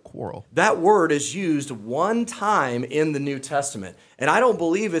 That's a quarrel. That word is used one time in the New Testament. And I don't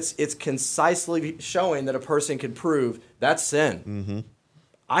believe it's concisely showing that a person can prove that's sin.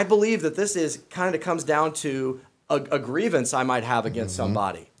 I believe that this is kind of comes down to a grievance I might have against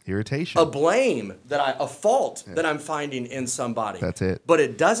somebody. Irritation. A blame a fault that I'm finding in somebody. That's it. But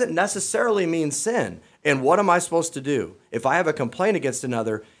it doesn't necessarily mean sin. And what am I supposed to do? If I have a complaint against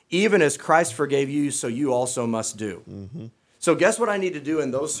another, even as Christ forgave you, so you also must do. So guess what I need to do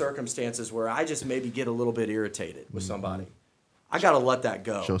in those circumstances where I just maybe get a little bit irritated with somebody? I got to let that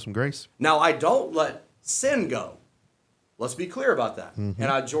go. Show some grace. Now, I don't let sin go. Let's be clear about that.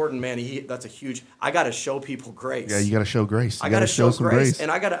 And Jordan, man, that's a huge, I got to show people grace. Yeah, you got to show grace. You I got to show some grace. And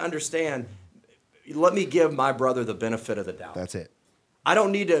I got to understand, let me give my brother the benefit of the doubt. That's it. I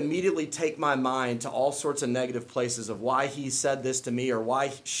don't need to immediately take my mind to all sorts of negative places of why he said this to me or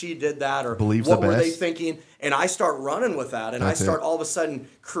why she did that or Believes what the were they best. thinking. And I start running with that. And That's I start it. all of a sudden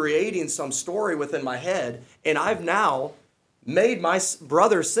creating some story within my head. And I've now made my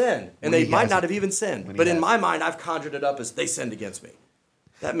brother sin. And When they he might hasn't. not have even sinned. When he But in hasn't. my mind, I've conjured it up as they sinned against me.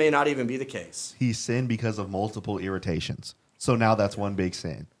 That may not even be the case. He sinned because of multiple irritations. So now that's one big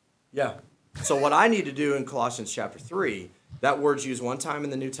sin. Yeah. So what I need to do in Colossians chapter 3, that word's used one time in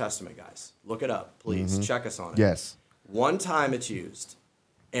the New Testament, guys. Look it up, please. Check us on it. Yes. One time it's used.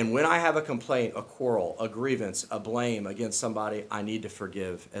 And when I have a complaint, a quarrel, a grievance, a blame against somebody, I need to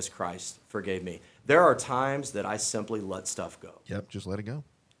forgive as Christ forgave me. There are times that I simply let stuff go. Yep. Just let it go.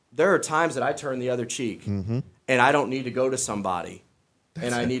 There are times that I turn the other cheek and I don't need to go to somebody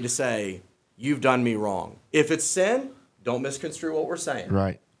and I need to say, you've done me wrong. If it's sin, don't misconstrue what we're saying.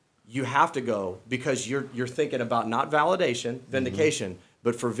 Right. You have to go because you're thinking about not validation, vindication,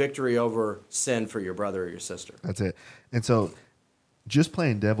 but for victory over sin for your brother or your sister. That's it. And so just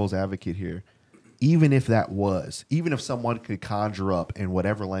playing devil's advocate here, even if someone could conjure up in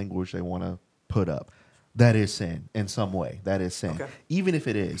whatever language they want to put up, that is sin in some way. That is sin. Okay. Even if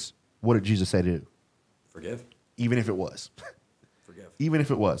it is, what did Jesus say to do? Forgive. Even if it was. Forgive. Even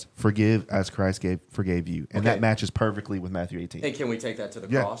if it was. Forgive as Christ forgave you. And Okay. that matches perfectly with Matthew 18. And can we take that to the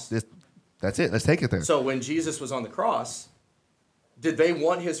Yeah. cross? That's it. Let's take it there. So when Jesus was on the cross, did they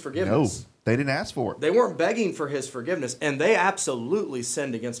want his No, forgiveness? they didn't ask for it. They weren't begging for his forgiveness, and they absolutely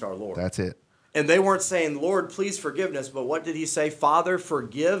sinned against our Lord. That's it. And they weren't saying, Lord, please forgive us. But what did he say? Father,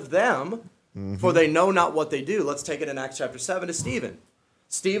 forgive them, for they know not what they do. Let's take it in Acts chapter 7 to Stephen.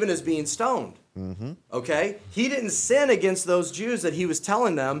 Stephen is being stoned. Okay? He didn't sin against those Jews that he was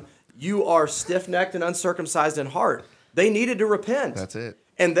telling them, you are stiff-necked and uncircumcised in heart. They needed to repent. That's it.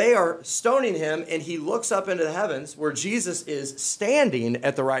 And they are stoning him, and he looks up into the heavens where Jesus is standing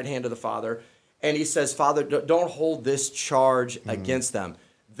at the right hand of the Father, and he says, Father, don't hold this charge against them.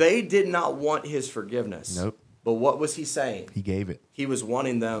 They did not want his forgiveness. Nope. But what was he saying? He gave it. He was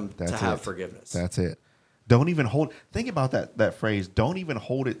wanting them That's to have it. forgiveness. That's it. Don't even hold. Think about that phrase. Don't even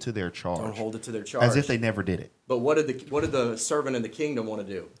hold it to their charge. Don't hold it to their charge. As if they never did it. But what did the servant in the kingdom want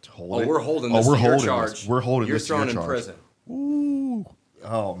to do? Hold it. We're holding this to your charge. We're holding You're this to your thrown in charge. prison. Ooh.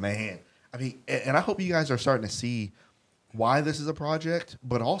 Oh, man. I mean, and I hope you guys are starting to see why this is a project,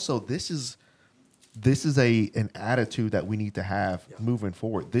 but also this is an attitude that we need to have moving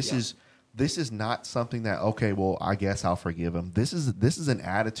forward. This is not something that, okay, well, I guess I'll forgive him. This is an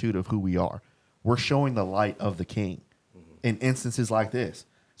attitude of who we are. We're showing the light of the King in instances like this.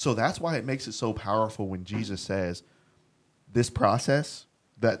 So that's why it makes it so powerful when Jesus says, this process,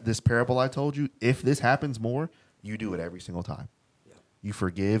 that this parable I told you, if this happens more, you do it every single time. Yeah. You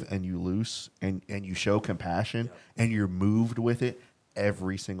forgive and you loose and you show compassion and you're moved with it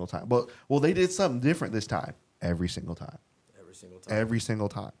every single time. Well, they did something different this time. Every single time. Every single time. Every single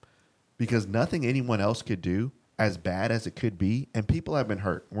time. Because nothing anyone else could do, as bad as it could be, and people have been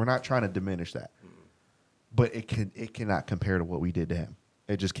hurt. We're not trying to diminish that. But it cannot compare to what we did to him.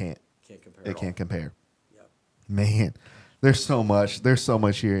 It just can't. Can't compare. It can't compare. Yep. Man, there's so much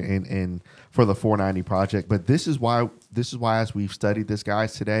here in for the 490 project. But this is why as we've studied this,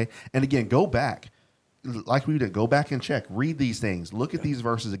 guys, today, and again, go back. Like we did, go back and check. Read these things. Look at these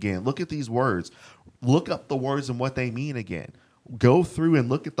verses again. Look at these words. Look up the words and what they mean again. Go through and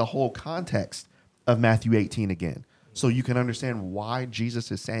look at the whole context of Matthew 18 again, so you can understand why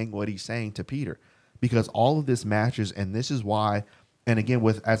Jesus is saying what he's saying to Peter, because all of this matches, and this is why. And again,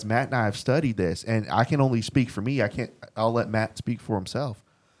 as Matt and I have studied this, and I can only speak for me. I'll let Matt speak for himself,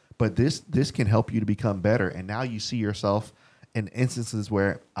 but this can help you to become better. And now you see yourself in instances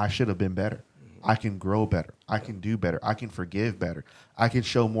where I should have been better. I can grow better. I can do better. I can forgive better. I can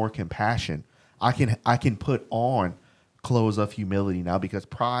show more compassion. I can put on clothes of humility now, because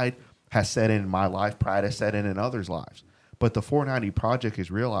pride has set in my life. Pride has set in others' lives. But the 490 project is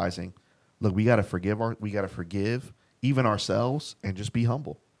realizing, look, we got to forgive even ourselves, and just be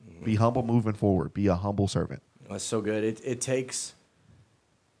humble. Be humble moving forward. Be a humble servant. That's so good. It takes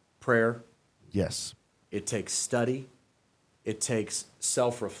prayer. Yes. It takes study. It takes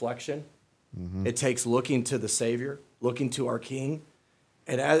self-reflection. It takes looking to the Savior, looking to our King.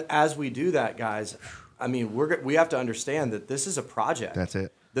 And as we do that, guys, I mean, we have to understand that this is a project. That's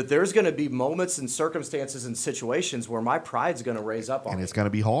it. That there's going to be moments and circumstances and situations where my pride's going to raise up on me. And it's going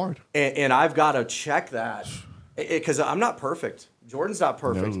to be hard. And I've got to check that, because I'm not perfect. Jordan's not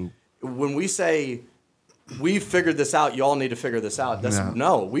perfect. No. When we say we've figured this out, y'all need to figure this out.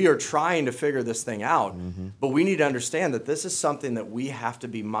 No, we are trying to figure this thing out. But we need to understand that this is something that we have to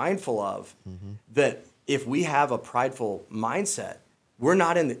be mindful of, that if we have a prideful mindset, we're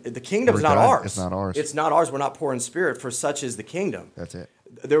not in the kingdom's not ours. It's not ours. It's not ours. We're not poor in spirit, for such is the kingdom. That's it.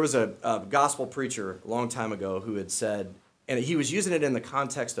 There was a gospel preacher a long time ago who had said, and he was using it in the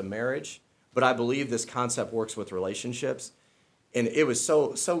context of marriage, but I believe this concept works with relationships. And it was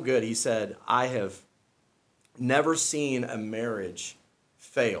so good. He said, I have never seen a marriage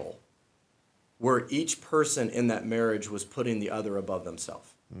fail where each person in that marriage was putting the other above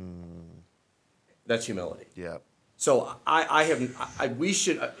themselves. That's humility. Yeah. So we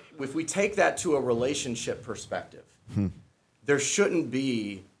should, if we take that to a relationship perspective, there shouldn't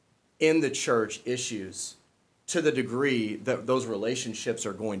be in the church issues to the degree that those relationships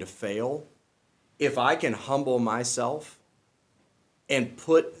are going to fail. If I can humble myself and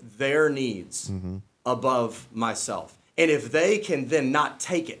put their needs above myself, and if they can then not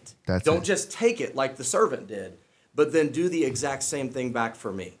take it, don't just take it like the servant did, but then do the exact same thing back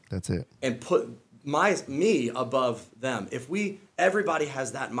for me. That's it. And put me above them. If everybody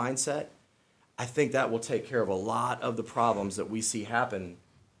has that mindset, I think that will take care of a lot of the problems that we see happen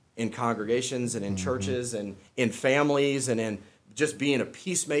in congregations and in churches and in families and in just being a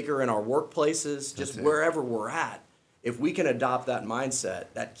peacemaker in our workplaces, just wherever we're at. If we can adopt that mindset,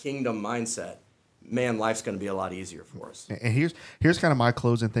 that kingdom mindset, man, life's going to be a lot easier for us. And here's kind of my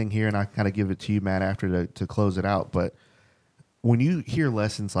closing thing here, and I kind of give it to you, Matt, after to close it out. But when you hear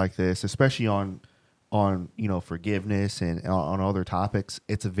lessons like this, especially on forgiveness and on other topics,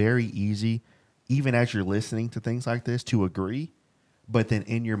 it's very easy, even as you're listening to things like this, to agree. But then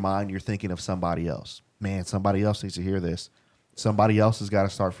in your mind, you're thinking of somebody else. Man, somebody else needs to hear this. Somebody else has got to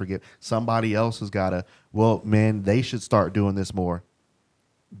start forgiving. Somebody else has got to, well, man, they should start doing this more.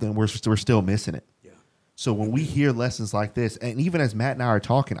 then we're still missing it. Yeah. So when we hear lessons like this, and even as Matt and I are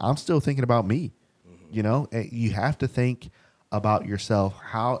talking, I'm still thinking about me. You know, you have to think about yourself.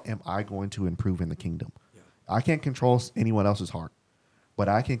 How am I going to improve in the kingdom? Yeah. I can't control anyone else's heart, but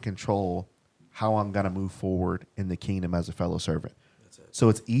I can control how I'm going to move forward in the kingdom as a fellow servant. That's it. So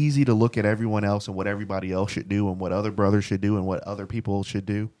it's easy to look at everyone else and what everybody else should do and what other brothers should do and what other people should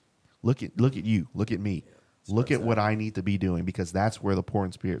do. Look at you. Look at me. Yeah, look at what I need to be doing, because that's where the poor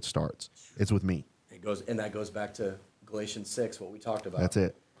in spirit starts. It's with me. That goes back to Galatians 6, what we talked about. That's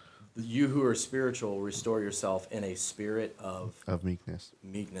it. You who are spiritual, restore yourself in a spirit of meekness,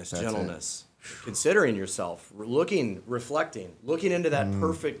 gentleness, considering yourself, reflecting, looking into that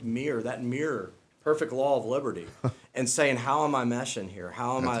perfect mirror, perfect law of liberty, and saying, how am I meshing here?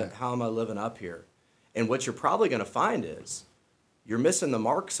 How am I living up here? And what you're probably going to find is you're missing the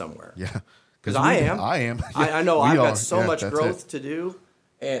mark somewhere. Yeah, because I am. I know I've got so much growth to do.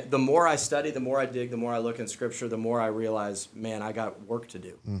 And the more I study, the more I dig, the more I look in Scripture, the more I realize, man, I got work to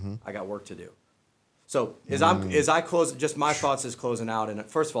do. I got work to do. So as I close, just my thoughts is closing out. And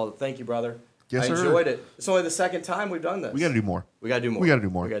first of all, thank you, brother. Yes, I enjoyed it. It's only the second time we've done this. We got to do more. We got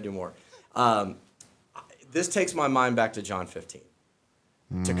to do more. This takes my mind back to John 15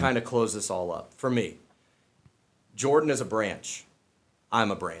 to kind of close this all up. For me, Jordan is a branch. I'm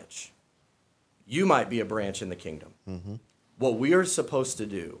a branch. You might be a branch in the kingdom. What we are supposed to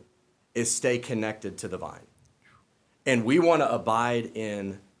do is stay connected to the vine. And we want to abide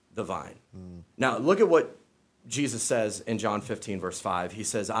in the vine. Now, look at what Jesus says in John 15, verse 5. He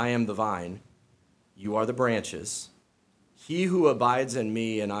says, I am the vine, you are the branches. He who abides in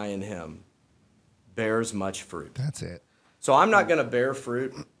me and I in him bears much fruit. That's it. So I'm not going to bear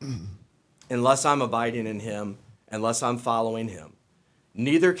fruit unless I'm abiding in him, unless I'm following him.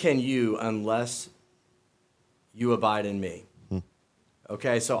 Neither can you unless you abide in me.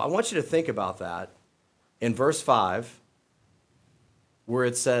 Okay, so I want you to think about that in verse 5, where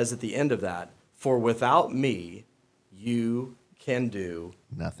it says at the end of that, for without me, you can do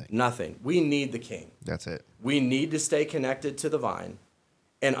nothing. We need the king. That's it. We need to stay connected to the vine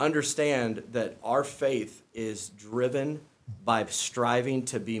and understand that our faith is driven by striving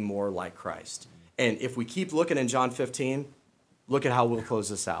to be more like Christ. And if we keep looking in John 15, look at how we'll close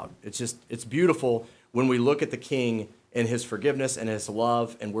this out. It's beautiful when we look at the king and his forgiveness and his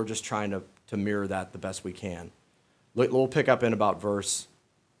love, and we're just trying to mirror that the best we can. We'll pick up in about verse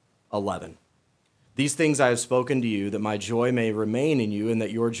 11. These things I have spoken to you, that my joy may remain in you, and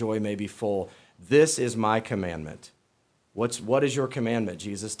that your joy may be full. This is my commandment. What is your commandment,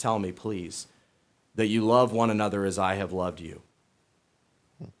 Jesus? Tell me, please. That you love one another as I have loved you.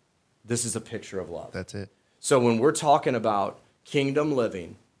 This is a picture of love. That's it. So when we're talking about kingdom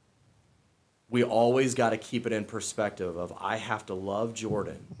living, we always got to keep it in perspective of I have to love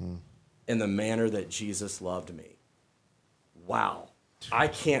Jordan in the manner that Jesus loved me. Wow. I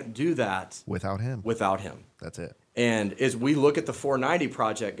can't do that without him. That's it. And as we look at the 490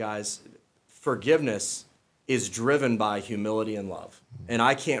 Project, guys, forgiveness is driven by humility and love. And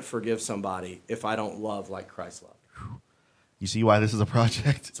I can't forgive somebody if I don't love like Christ loved. You see why this is a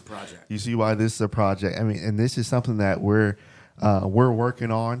project? It's a project. You see why this is a project. I mean, and this is something that we're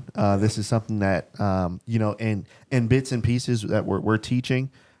working on. This is something that, in bits and pieces that we're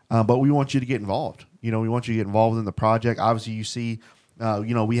teaching, but we want you to get involved. We want you to get involved in the project. Obviously, you see,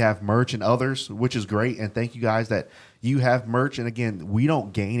 we have merch and others, which is great. And thank you guys that you have merch. And again, we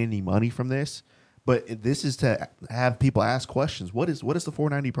don't gain any money from this, but this is to have people ask questions. What is the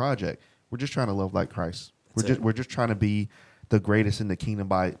 490 Project? We're just trying to love like Christ. We're just trying to be the greatest in the kingdom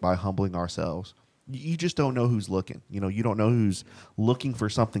by humbling ourselves. You just don't know who's looking. You don't know who's looking for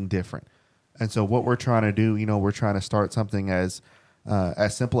something different. And so what we're trying to do, we're trying to start something as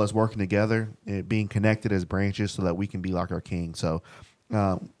simple as working together, being connected as branches so that we can be like our King. So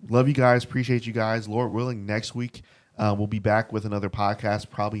love you guys. Appreciate you guys. Lord willing, next week we'll be back with another podcast,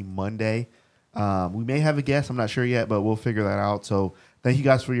 probably Monday. We may have a guest. I'm not sure yet, but we'll figure that out. So thank you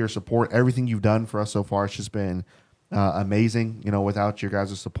guys for your support. Everything you've done for us so far, it's just been amazing. Without your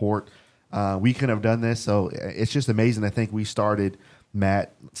guys' support, we couldn't have done this. So it's just amazing. I think we started,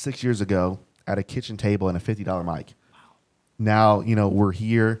 Matt, 6 years ago at a kitchen table and a $50 mic. Wow. Now, we're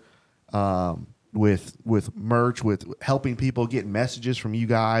here with merch, with helping people get messages from you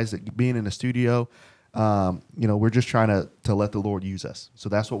guys, being in the studio. We're just trying to let the Lord use us. So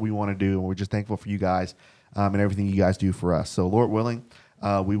that's what we want to do. And we're just thankful for you guys and everything you guys do for us. So Lord willing,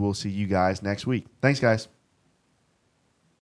 we will see you guys next week. Thanks, guys.